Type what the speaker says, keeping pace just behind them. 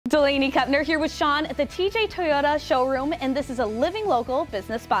Delaney Keppner here with Shawn at the TJ Toyota showroom, and this is a Living Local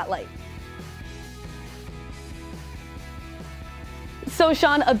Business Spotlight. So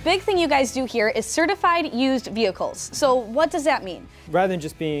Shawn, a big thing you guys do here is certified used vehicles. So what does that mean? Rather than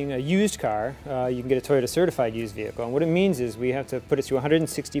just being a used car, you can get a Toyota certified used vehicle. And what it means is we have to put it through a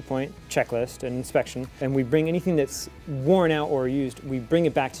 160-point checklist and inspection, and we bring anything that's worn out or used, we bring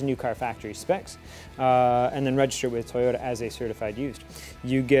it back to new car factory specs, and then register it with Toyota as a certified used.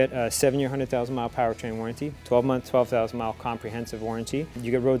 You get a 7-year, 100,000-mile powertrain warranty, 12-month, 12,000-mile comprehensive warranty.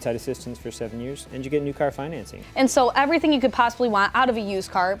 You get roadside assistance for 7 years, and you get new car financing. And so everything you could possibly want out of a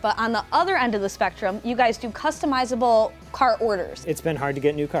used car, but on the other end of the spectrum, you guys do customizable car orders. It's been hard to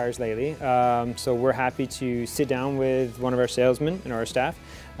get new cars lately, so we're happy to sit down with one of our salesmen and our staff.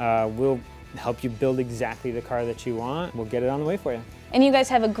 We'll help you build exactly the car that you want. We'll get it on the way for you. And you guys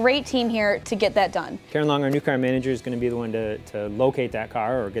have a great team here to get that done. Karen Long, our new car manager, is going to be the one to locate that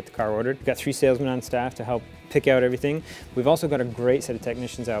car or get the car ordered. We've got 3 salesmen on staff to help pick out everything. We've also got a great set of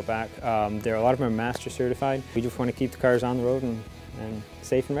technicians out back. A lot of them are master certified. We just want to keep the cars on the road and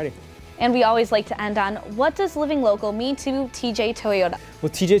safe and ready. And we always like to end on, what does Living Local mean to TJ Toyota?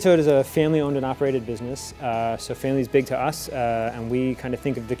 Well, TJ Toyota is a family-owned and operated business, so family is big to us, and we kind of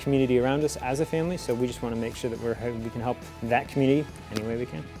think of the community around us as a family, so we just want to make sure that we can help that community any way we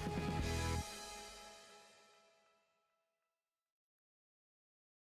can.